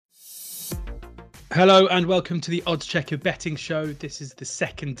Hello and welcome to the Odds Checker betting show. This is the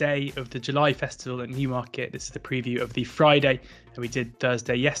second day of the July Festival at Newmarket. This is the preview of the Friday, and we did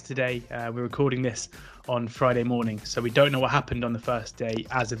Thursday yesterday. We're recording this on Friday morning, so we don't know what happened on the first day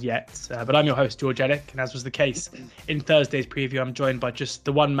as of yet. But I'm your host, George Ellick, and as was the case in Thursday's preview, I'm joined by just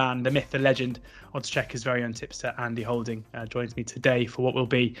the one man, the myth, the legend, Odds Checker's very own tipster, Andy Holding, joins me today for what will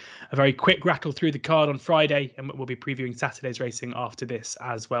be a very quick rattle through the card on Friday, and we'll be previewing Saturday's racing after this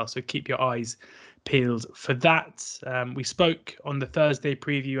as well. So keep your eyes peeled for that. We spoke on the Thursday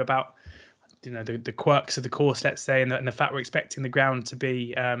preview about the quirks of the course, let's say, and the fact we're expecting the ground to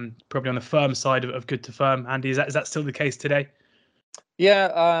be probably on the firm side of good to firm. Andy, is that still the case today? Yeah,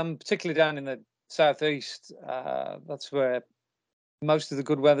 particularly down in the southeast. That's where most of the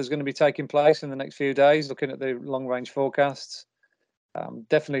good weather is going to be taking place in the next few days. Looking at the long range forecasts,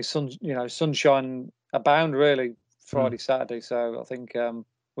 definitely sunshine abound really Friday, Saturday. So I think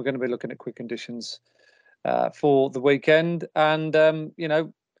we're going to be looking at quick conditions for the weekend. And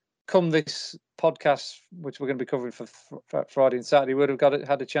come this podcast, which we're going to be covering for Friday and Saturday, we would have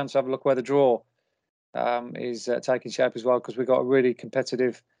had a chance to have a look where the draw is taking shape as well, because we've got a really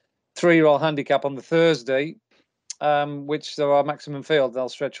competitive 3-year-old handicap on the Thursday, which there are maximum field. They'll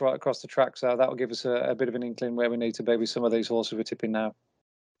stretch right across the track, so that will give us a bit of an inkling where we need to be with some of these horses we're tipping now.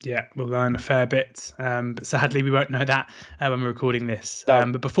 Yeah, we'll learn a fair bit, but sadly we won't know that when we're recording this.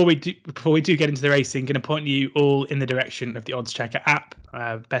 But before we do get into the racing, going to point you all in the direction of the Odds Checker app.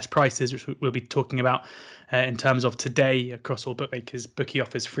 Best prices, which we'll be talking about in terms of today across all bookmakers. Bookie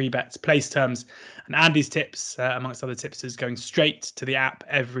offers free bets, place terms, and Andy's tips, amongst other tipsters, going straight to the app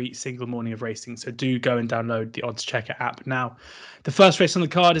every single morning of racing. So do go and download the Odds Checker app now. The first race on the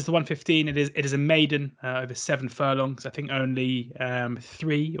card is the 115. It is a maiden over 7 furlongs. I think only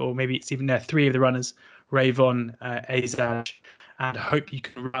 3, or maybe it's even three of the runners, Ravon, Azaj, and Hope You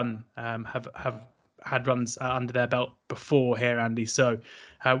Can Run, have had runs under their belt before here, Andy. So,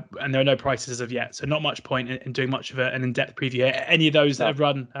 and there are no prices as of yet. So not much point in doing much of an in-depth preview. Any of those that have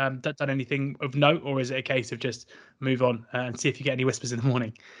run done anything of note, or is it a case of just move on and see if you get any whispers in the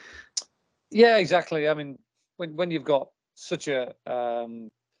morning? Yeah, exactly. I mean, when you've got such a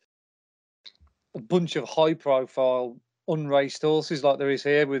bunch of high-profile unraced horses like there is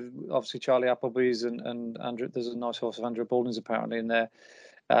here, with obviously Charlie Appleby's and Andrew, there's a nice horse of Andrew Baldwin's apparently in there.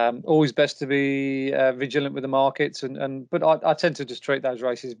 Always best to be vigilant with the markets, but I tend to just treat those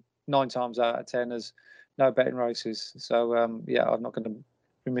races 9 times out of 10 as no betting races. So I'm not going to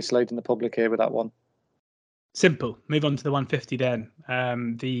be misleading the public here with that one. Simple. Move on to the 150 then.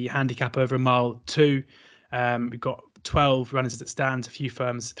 The handicap over a mile 2. We've got 12 runners as it stands, a few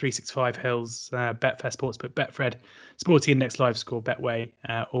firms, 365 Hills, Betfair Sportsbook, Betfred, Sporting Index, Live Score, Betway,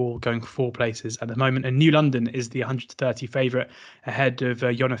 all going 4 places at the moment. And New London is the 130 favourite ahead of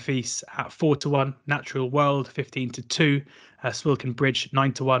Yonafis at 4-1, Natural World 15-2, Swilken Bridge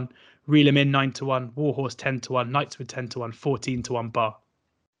 9-1, Reel 'Em In 9-1, Warhorse 10-1, Knightswood 10-1, 14-1 bar.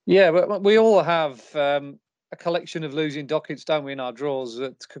 Yeah, but we all have a collection of losing dockets, don't we, in our draws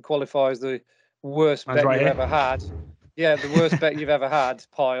that could qualify as the worst bet you've ever had. Yeah, the worst bet you've ever had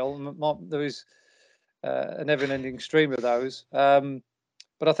pile. There is a never-ending stream of those. But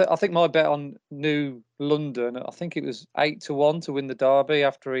I think my bet on New London, I think it was 8-1 to win the Derby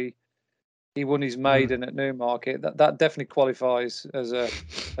after he won his maiden at Newmarket. That definitely qualifies as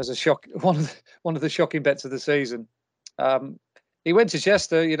a shock, one of the shocking bets of the season. He went to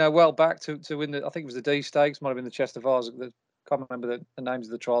Chester, well back to win I think it was the D Stakes, might have been the Chester Vars. I can't remember the names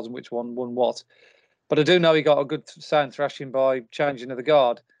of the trials and which one won what. But I do know he got a good sound thrashing by changing of the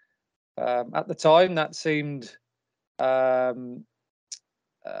guard. At the time, that seemed a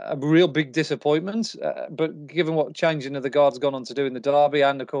real big disappointment. But given what changing of the guard's gone on to do in the Derby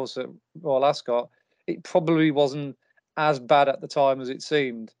and, of course, at Royal Ascot, it probably wasn't as bad at the time as it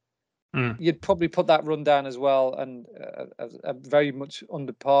seemed. You'd probably put that run down as well, and a very much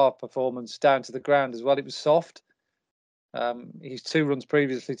under par performance down to the ground as well. It was soft. His 2 runs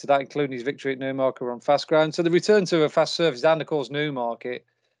previously to that, including his victory at Newmarket, were on fast ground. So the return to a fast surface and, of course, Newmarket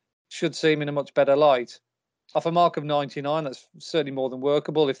should seem in a much better light. Off a mark of 99, that's certainly more than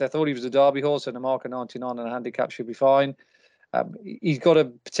workable. If they thought he was a Derby horse, and a mark of 99 and a handicap should be fine. He's got a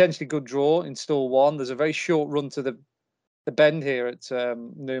potentially good draw in stall 1. There's a very short run to the bend here at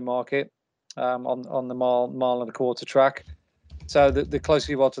Newmarket on the mile and a quarter track. So the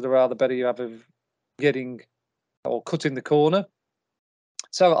closer you are to the rail, the better you have of getting or cutting the corner.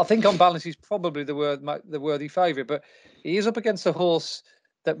 So I think on balance, he's probably the worthy favourite, but he is up against a horse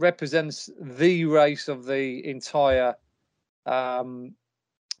that represents the race of the entire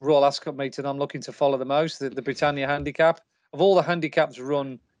Royal Ascot meeting I'm looking to follow the most, the Britannia Handicap. Of all the handicaps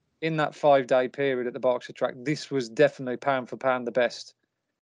run in that 5-day period at the Berkshire track, this was definitely pound for pound the best.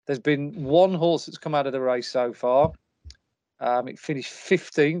 There's been one horse that's come out of the race so far. It finished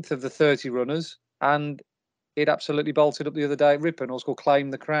 15th of the 30 runners, and it absolutely bolted up the other day at Ripon. It was called Claim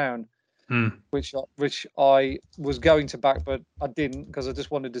the Crown, which I was going to back, but I didn't because I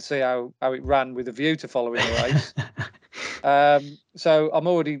just wanted to see how it ran with a view to following the race. So I'm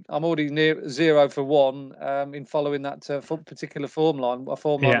already near 0 for 1 in following that particular form line,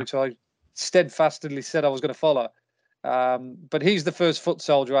 which I steadfastly said I was going to follow. But he's the first foot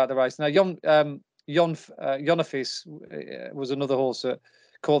soldier out of the race. Now, Yonafis was another horse that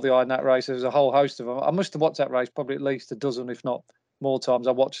caught the eye in that race. There was a whole host of them. I must have watched that race probably at least a dozen, if not more times.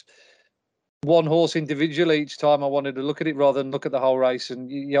 I watched one horse individually each time I wanted to look at it rather than look at the whole race,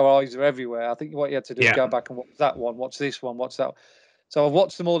 and your eyes are everywhere. I think what you had to do is go back and watch that one, watch this one, watch that. So I've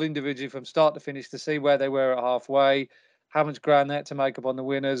watched them all individually from start to finish to see where they were at halfway, how much ground they had to make up on the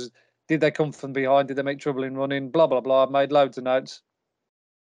winners. Did they come from behind? Did they make trouble in running? Blah, blah, blah. I've made loads of notes.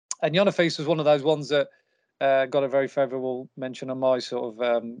 And Yonafis was one of those ones that got a very favourable mention on my sort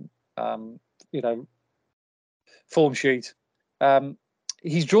of, form sheet.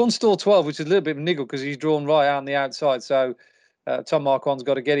 He's drawn stall 12, which is a little bit of a niggle because he's drawn right out on the outside. So Tom Marquand's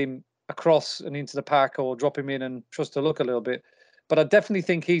got to get him across and into the pack or drop him in and trust to look a little bit. But I definitely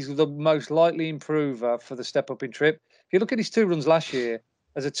think he's the most likely improver for the step up in trip. If you look at his 2 runs last year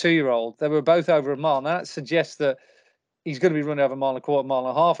as a 2-year-old, they were both over a mile. Now that suggests that he's going to be running over a mile and a quarter, mile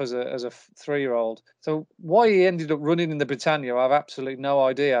and a half as a 3-year-old. So why he ended up running in the Britannia, I have absolutely no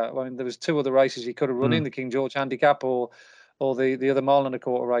idea. I mean, there was 2 other races he could have run in, the King George Handicap or the other mile and a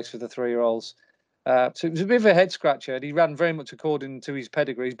quarter race for the 3-year-olds. So it was a bit of a head scratcher. And he ran very much according to his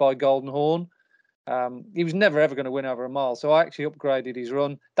pedigrees by Golden Horn. He was never ever going to win over a mile. So I actually upgraded his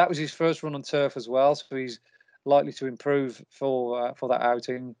run. That was his first run on turf as well. So he's likely to improve for that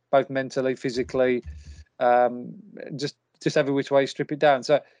outing, both mentally, physically, just every which way strip it down.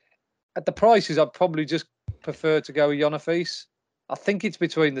 So at the prices, I'd probably just prefer to go with Yonafis. I think it's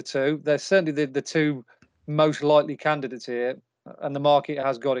between the 2. They're certainly the 2 most likely candidates here, and the market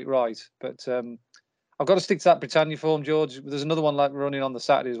has got it right. But I've got to stick to that Britannia form, George. There's another one like running on the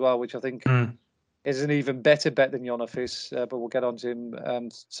Saturday as well, which I think is an even better bet than Yonafis, but we'll get on to him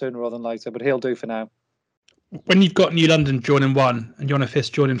sooner rather than later. But he'll do for now. When you've got New London drawn in 1 and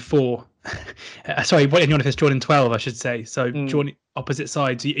Yonafis drawn in 4, sorry, Yonafis drawn in 12, I should say. So drawn opposite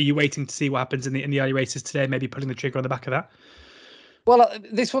sides. Are you waiting to see what happens in the early races today? Maybe pulling the trigger on the back of that. Well,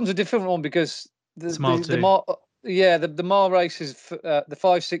 this one's a different one because the mile races, the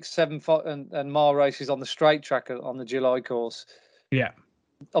 5, 6, 7, and mile races on the straight track on the July course. Yeah.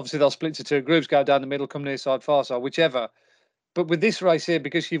 Obviously, they'll split to 2 groups, go down the middle, come near side, far side, whichever. But with this race here,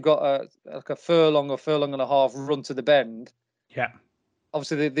 because you've got a furlong or furlong and a half run to the bend. Yeah.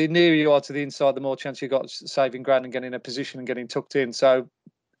 Obviously, the nearer you are to the inside, the more chance you've got saving ground and getting in a position and getting tucked in. So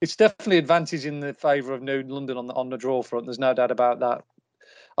it's definitely advantage in the favour of New London on the draw front. There's no doubt about that.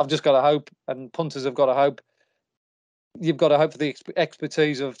 I've just got to hope, and punters have got to hope. You've got to hope for the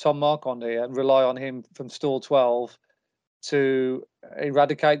expertise of Tom Marquand here and rely on him from stall 12 to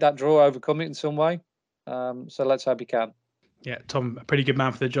eradicate that draw, overcome it in some way. So let's hope he can. Yeah, Tom, a pretty good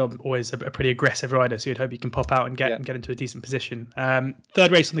man for the job. Always a pretty aggressive rider, so you'd hope he can pop out and get into a decent position.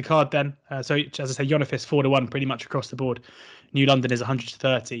 3rd race on the card then. So as I say, Yonafis 4-1 pretty much across the board. New London is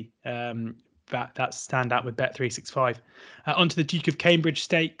 130. That stand out with Bet365. Onto the Duke of Cambridge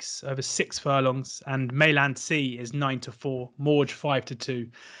Stakes over 6 furlongs, and Mayland Sea is 9-4, Morge 5-2,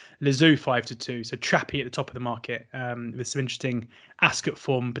 Lazoo 5-2. So Trappy at the top of the market, with some interesting Ascot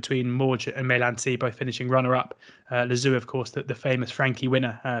form between Morge and Mayland Sea, both finishing runner-up. Lazoo, of course, the famous Frankie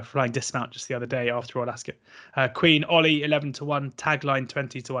winner, flying dismount just the other day after Royal Ascot. Queen Ollie 11-1, Tagline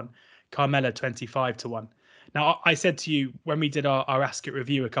 20-1, Carmella 25-1. Now, I said to you when we did our Ascot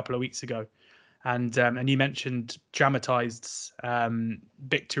review a couple of weeks ago, and you mentioned dramatized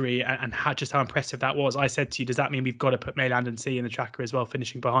victory and just how impressive that was. I said to you, does that mean we've got to put Mayland Sea in the tracker as well,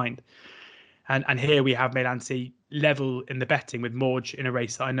 finishing behind? And here we have Mayland Sea level in the betting with Morge in a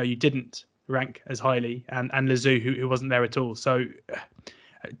race that I know you didn't rank as highly, and Lazoo who wasn't there at all. So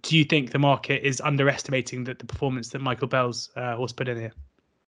do you think the market is underestimating the performance that Michael Bell's horse put in here?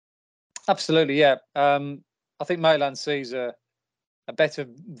 Absolutely, yeah. I think Mayland Sea's a better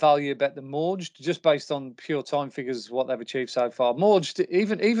value bet than Morge, just based on pure time figures, what they've achieved so far. Morge,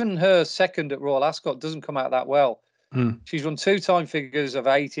 even her second at Royal Ascot doesn't come out that well. She's run 2 time figures of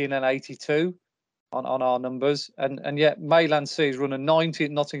 18 and 82 on our numbers, and yet Mayland Sea's run a 90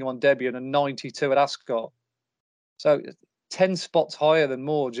 at Nottingham on debut and a 92 at Ascot. So 10 spots higher than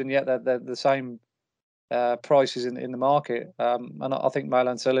Morge, and yet they're the same prices in the market. And I think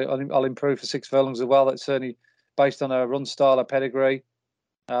Maylan Silly, I'll improve for 6 furlongs as well. That's certainly based on her run style, her pedigree.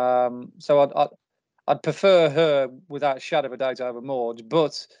 So I'd prefer her without a shadow of a doubt over Maud.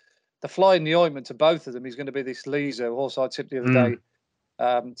 But the fly in the ointment to both of them is going to be this Lizo horse I tipped the other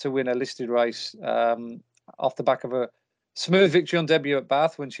day to win a listed race off the back of a smooth victory on debut at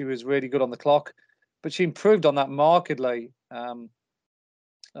Bath when she was really good on the clock. But she improved on that markedly in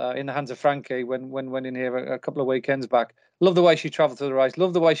the hands of Frankie when in here a couple of weekends back. Love the way she travelled through the race.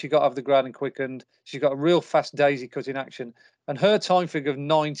 Love the way she got over the ground and quickened. She's got a real fast daisy cut in action. And her time figure of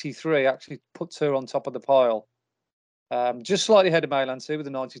 93 actually puts her on top of the pile. Just slightly ahead of Maylan with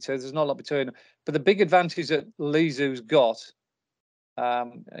the 92. There's not a lot between them. But the big advantage that Lizu's got,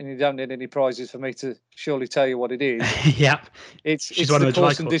 and you don't need any prizes for me to surely tell you what it is. Yeah. It's the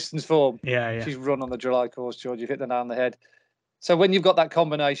course and distance form. Yeah. She's run on the July course, George. You've hit the nail on the head. So when you've got that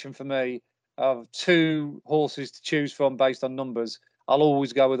combination for me of 2 horses to choose from based on numbers, I'll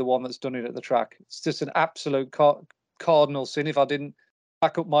always go with the one that's done it at the track. It's just an absolute cardinal sin if I didn't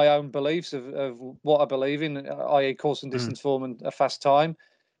back up my own beliefs of what I believe in, i.e. course and distance form and a fast time,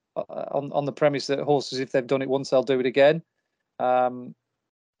 on the premise that horses, if they've done it once, they'll do it again. And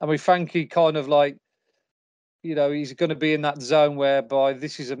with Frankie kind of like, he's going to be in that zone whereby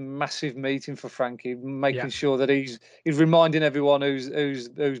this is a massive meeting for Frankie, making sure that he's reminding everyone who's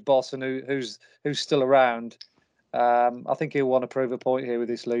boss and who's still around. I think he'll want to prove a point here with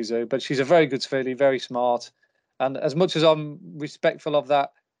this Lizu. But she's a very good filly, very smart. And as much as I'm respectful of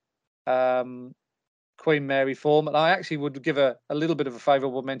that Queen Mary form, and I actually would give a little bit of a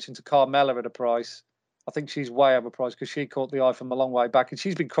favourable mention to Carmella at a price. I think she's way overpriced because she caught the eye from a long way back, and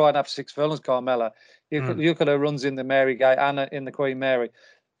she's been crying after 6 furlongs. Carmella, you look at her runs in the Mary Gate and in the Queen Mary,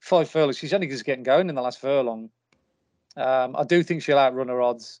 5 furlongs. She's only just getting going in the last furlong. I do think she'll outrun her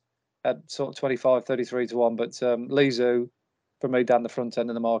odds at sort of 25, 33 to 1. But Lizu, for me, down the front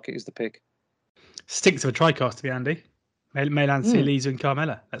end of the market is the pick. Stinks of a tricast to be Andy. Maylan Silly, Lizu and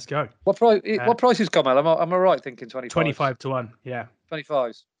Carmella. Let's go. What price? What price is Carmella? Am I right thinking 25? 25 to 1. Yeah.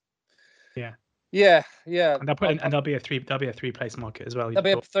 25s. Yeah. Yeah. And there'll be a 3-place market as well. There'll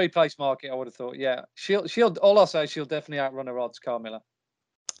be a 3-place market, I would have thought. Yeah. She'll. All I'll say, she'll definitely outrun her odds, Carmella.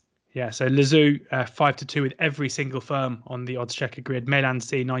 Yeah, so Lizu 5 to 2 with every single firm on the odds checker grid. Maylan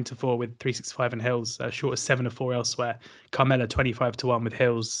C 9 to 4 with 365 and Hills, short of 7 to 4 elsewhere. Carmella 25 to 1 with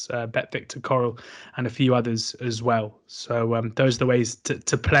Hills, Bet Victor, Coral, and a few others as well. So those are the ways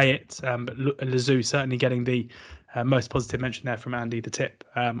to play it. But Lizu certainly getting the most positive mention there from Andy, the tip,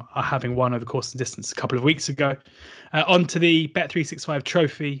 having won over course and distance a couple of weeks ago. On to the Bet365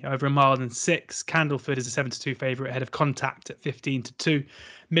 trophy over 1 mile and 6. Candleford is a 7 to 2 favourite ahead of Contact at 15 to 2.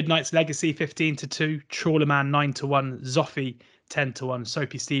 Midnight's Legacy 15 to 2. Trawlerman 9 to 1. Zoffy 10 to 1.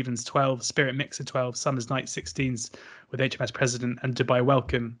 Soapy Stevens 12. Spirit Mixer 12. Summer's Night 16s with HMS President and Dubai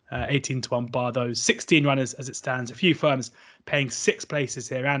Welcome 18 to 1. Bar those 16 runners as it stands. A few firms paying 6 places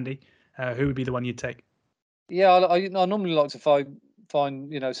here. Andy, who would be the one you'd take? Yeah, I normally like to find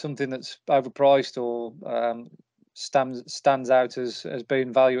something that's overpriced or stands out as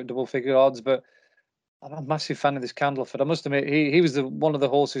being value at double figure odds. But I'm a massive fan of this Candleford. I must admit, he was one of the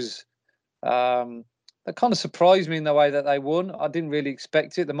horses that kind of surprised me in the way that they won. I didn't really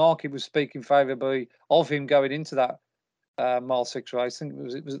expect it. The market was speaking favourably of him going into that mile 6 race. I think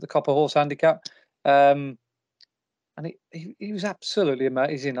it was at the Copper Horse Handicap. And he was absolutely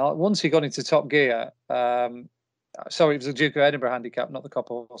amazing. Once he got into top gear, sorry, it was the Duke of Edinburgh Handicap, not the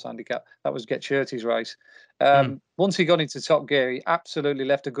Copper Horse Handicap. That was Get Shirty's race. Once he got into top gear, he absolutely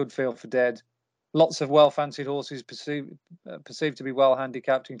left a good feel for dead. Lots of well-fancied horses perceived to be well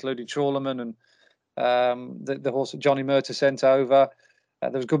handicapped, including Trawlerman and the horse that Johnny Murtagh sent over.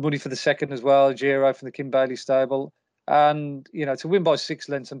 There was good money for the second as well, Giro from the Kim Bailey stable. And, to win by 6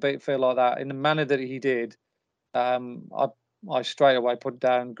 lengths and beat Phil like that in the manner that he did, I straight away put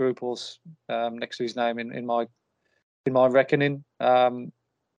down Group Horse next to his name in my reckoning. And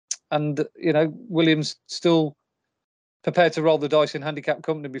Williams still prepared to roll the dice in handicap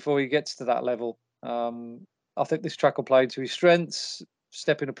company before he gets to that level. I think this track will play to his strengths.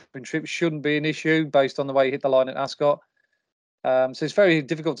 Stepping up in trips shouldn't be an issue based on the way he hit the line at Ascot. So it's very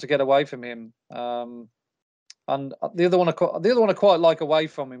difficult to get away from him. And the other one I quite like away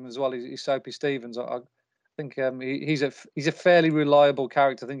from him as well is Soapy Stevens. I think he's a fairly reliable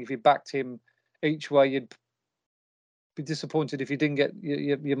character. I think if you backed him each way, you'd be disappointed if you didn't get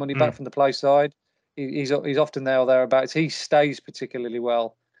your money back from the play side. He's often there or thereabouts. He stays particularly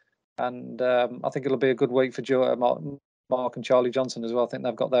well, and I think it'll be a good week for Mark and Charlie Johnson as well. I think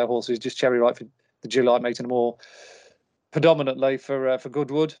they've got their horses just cherry right for the July, making them all predominantly for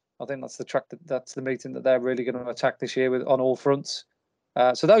Goodwood. I think that's the track that's the meeting that they're really going to attack this year on all fronts.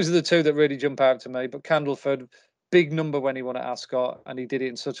 So those are the two that really jump out to me. But Candleford, big number when he won at Ascot, and he did it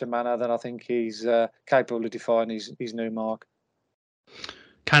in such a manner that I think he's capable of defying his new mark.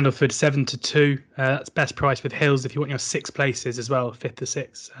 Candleford 7-2. That's best price with Hills if you want your 6 places as well, 5th to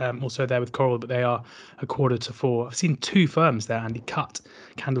 6th. Also there with Coral, but they are 1/4 to 4. I've seen 2 firms there, and he cut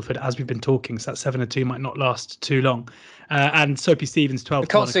Candleford as we've been talking, so that 7-2 might not last too long. And Soapy Stevens 12. You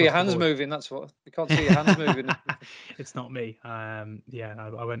can't see your hands moving. That's what you can't see your hands moving. It's not me. I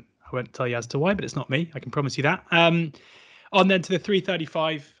won't tell you as to why, but it's not me. I can promise you that. On then to the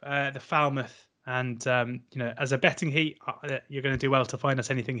 335, the Falmouth. And, as a betting heat, you're going to do well to find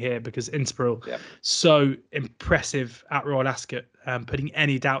us anything here because Inspiral, so impressive at Royal Ascot, putting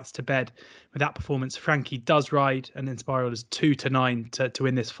any doubts to bed with that performance. Frankie does ride, and Inspiral is 2-9 to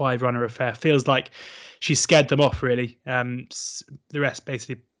win this 5-runner affair. Feels like she's scared them off, really. The rest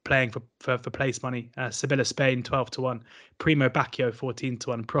basically playing for place money. Sibylla Spain 12-1, Primo Bacchio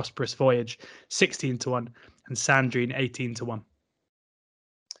 14-1, Prosperous Voyage 16-1, and Sandrine 18-1.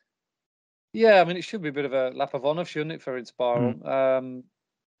 Yeah, I mean, it should be a bit of a lap of honour, shouldn't it, for Inspiral?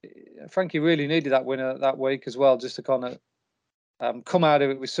 Frankie really needed that winner that week as well, just to kind of come out of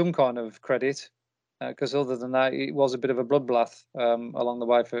it with some kind of credit, because other than that, it was a bit of a bloodbath along the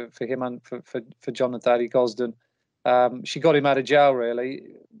way for him and for John and Thady Gosden. She got him out of jail,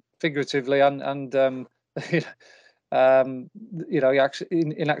 really, figuratively and actually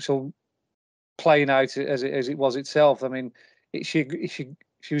in actual playing out as it was itself. I mean, she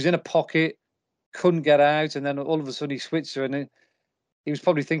was in a pocket, couldn't get out, and then all of a sudden he switched her, and he was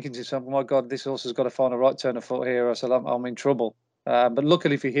probably thinking to himself, "Oh my God, this horse has got to find a right turn of foot here, or else I'm in trouble." But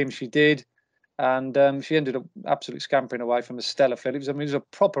luckily for him, she did, and she ended up absolutely scampering away from Estella Phillips. I mean, it was a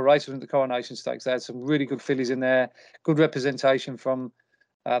proper race in the Coronation Stakes. They had some really good fillies in there, good representation from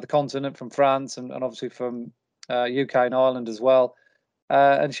the continent, from France, and obviously from UK and Ireland as well.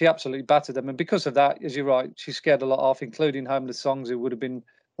 And she absolutely battered them. And because of that, as you're right, she scared a lot off, including Homeless Songs, who would have been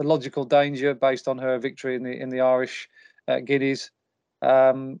the logical danger based on her victory in the Irish Guineas.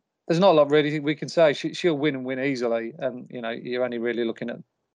 There's not a lot really we can say. She'll win and win easily. And you're only really looking at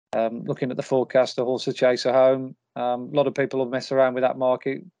the forecast, the horse to chase her home. A lot of people will mess around with that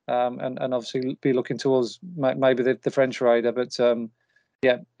market, and obviously be looking towards maybe the French Raider. But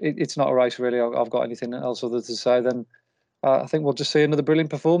it's not a race really. I've got anything else other to say than I think we'll just see another brilliant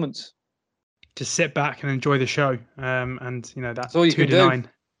performance. Just sit back and enjoy the show, and that's all you 2-9.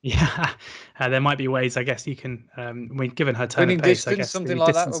 Yeah, there might be ways. I guess you can. Given her turn winning of pace, distance, I guess something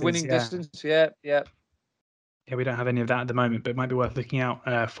like that. A winning distance, yeah. Yeah, we don't have any of that at the moment, but it might be worth looking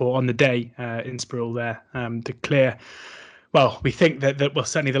out for on the day. Inspiral there, the clear. Well, we think that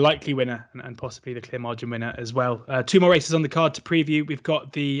certainly the likely winner and possibly the clear margin winner as well. 2 more races on the card to preview. We've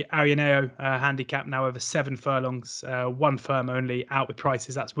got the Arianeo handicap now over 7 furlongs, 1 firm only out with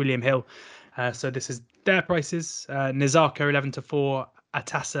prices. That's William Hill. So this is their prices. Nizaka 11-4,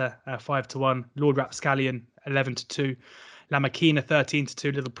 Atassa 5-1, Lord Rapscallion 11-2, La Maquina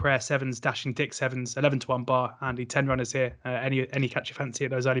 13-2, Little Prayer 7s, Dashing Dick 7s, 11-1 bar. Andy, 10 runners here. Any catch your fancy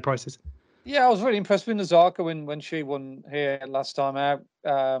at those early prices? Yeah, I was really impressed with Nizaka when she won here last time out.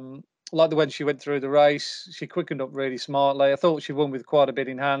 Like the way she went through the race, she quickened up really smartly. I thought she won with quite a bit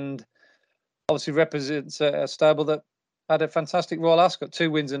in hand. Obviously represents a stable that had a fantastic Royal Ascot,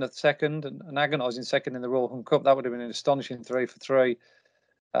 2 wins in a second, and an agonising second in the Royal Hunt Cup. That would have been an astonishing 3 for 3.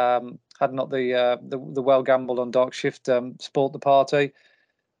 Had not the well gambled on Dark Shift sport the party.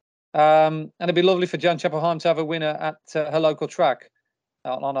 And it'd be lovely for Jan Chapelheim to have a winner at her local track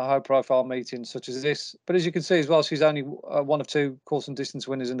on a high-profile meeting such as this. But as you can see as well, she's only one of 2 course and distance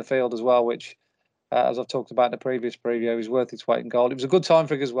winners in the field as well, which, as I've talked about in the previous preview, is worth its weight in gold. It was a good time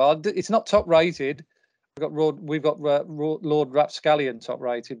for her as well. It's not top-rated. We've got Lord Rapscallion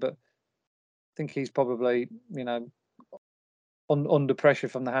top-rated, but I think he's probably, under pressure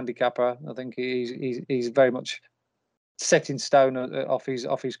from the handicapper. I think he's very much set in stone off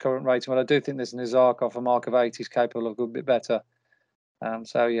his current rating. Well, I do think there's Nizaka off a mark of 8 is capable of a good bit better.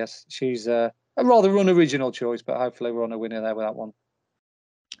 So yes, she's a rather unoriginal choice, but hopefully we're on a winner there with that one.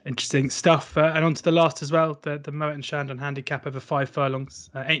 Interesting stuff. And on to the last as well, the Moet and Chandon handicap over 5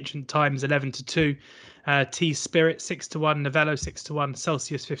 furlongs. Ancient Times 11-2, T Spirit 6-1, Novello 6-1,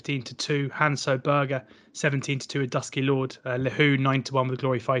 Celsius 15-2, Hanso Berger 17-2 with Dusky Lord, Lehu 9-1 with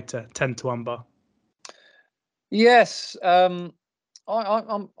Glory Fighter 10-1 bar. Yes, I've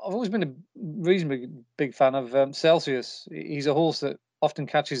always been a reasonably big fan of Celsius. He's a horse that often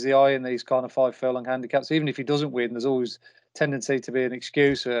catches the eye in these kind of 5 furlong handicaps. Even if he doesn't win, there's always tendency to be an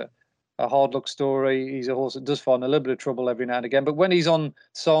excuse, a hard luck story. He's a horse that does find a little bit of trouble every now and again. But when he's on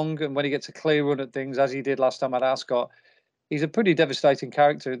song and when he gets a clear run at things, as he did last time at Ascot, he's a pretty devastating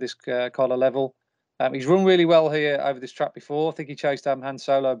character at this kind of level. He's run really well here over this track before. I think he chased Han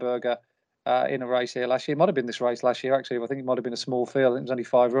Solo Burger in a race here last year. It might have been this race last year, actually. I think it might have been a small field. I think it was only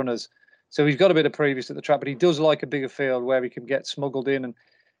 5 runners. So he's got a bit of previous at the track, but he does like a bigger field where he can get smuggled in and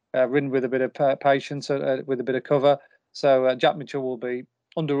ridden with a bit of patience, with a bit of cover. So Jack Mitchell will be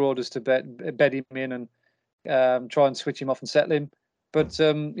under orders to bed him in and try and switch him off and settle him. But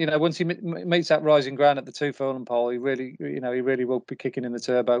once he meets that rising ground at the 2 furlong pole, he really will be kicking in the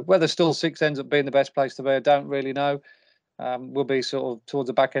turbo. Whether Stall 6 ends up being the best place to be, I don't really know. We'll be sort of towards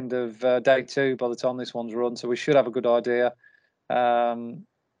the back end of day 2 by the time this one's run, so we should have a good idea.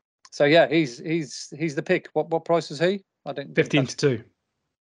 So yeah, he's the pick. What price is he? I don't. 15 to 2.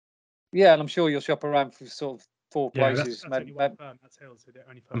 Yeah, and I'm sure you'll shop around for sort of 4 places. That's only one firm. That's Hills, who the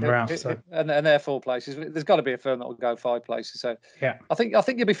only firm around. So. And they're 4 places. There's got to be a firm that will go 5 places. So yeah, I think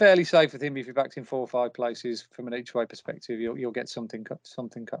you'll be fairly safe with him if you backed in 4 or 5 places from an each way perspective. You'll get something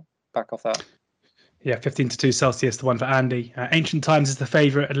back off that. Yeah, 15 to 2 Celsius, the one for Andy. Ancient Times is the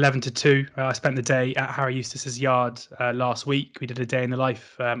favourite at 11 to 2. I spent the day at Harry Eustace's yard last week. We did a day in the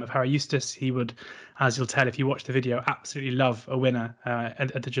life of Harry Eustace. He would, as you'll tell if you watch the video, absolutely love a winner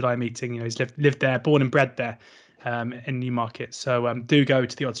at the July meeting. He's lived there, born and bred there in Newmarket. So do go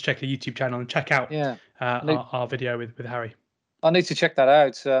to the Odds Checker YouTube channel and check out our video with Harry. I need to check that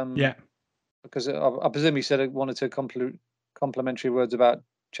out. Yeah, because I presume he said 1 or 2 complimentary words about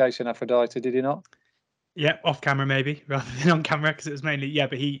chasing Aphrodite. Did he not? Yeah, off camera maybe rather than on camera, because it was mainly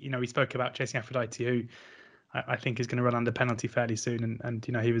but he spoke about chasing Aphrodite, who I think is going to run under penalty fairly soon, and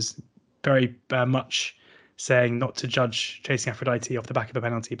he was very much saying not to judge chasing Aphrodite off the back of a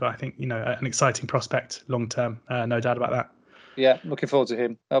penalty, but I think an exciting prospect long term, no doubt about that. Yeah, looking forward to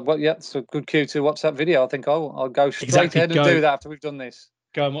him. It's a good cue to watch that video. I think I'll go straight ahead and do that after we've done this.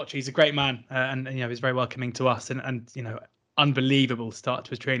 Go and watch. He's a great man, and he's very welcoming to us, and unbelievable start to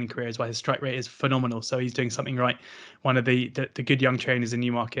his training career as well. His strike rate is phenomenal, so he's doing something right. One of the good young trainers in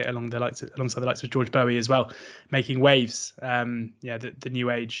Newmarket, alongside the likes of George Bowie as well, making waves. The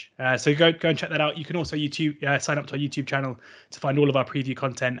new age. So go and check that out. You can also sign up to our YouTube channel to find all of our preview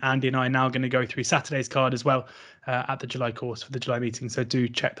content. Andy and I are now going to go through Saturday's card as well at the July course for the July meeting. So do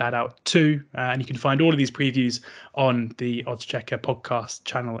check that out too. And you can find all of these previews on the Odds Checker podcast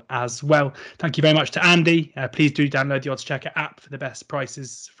channel as well. Thank you very much to Andy. Please do download the Odds Checker app for the best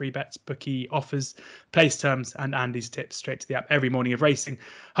prices, free bets, bookie offers, place terms, and Andy's tips straight to the app every morning of racing.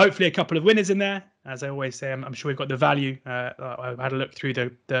 Hopefully a couple of winners in there. As I always say, I'm sure we've got the value. I had a look through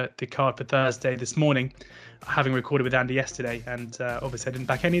the card for Thursday this morning, having recorded with Andy yesterday, and obviously I didn't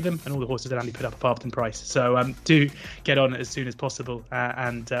back any of them, and all the horses that Andy put up are Barberton price. So do get on as soon as possible.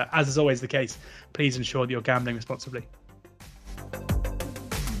 And as is always the case, please ensure that you're gambling responsibly.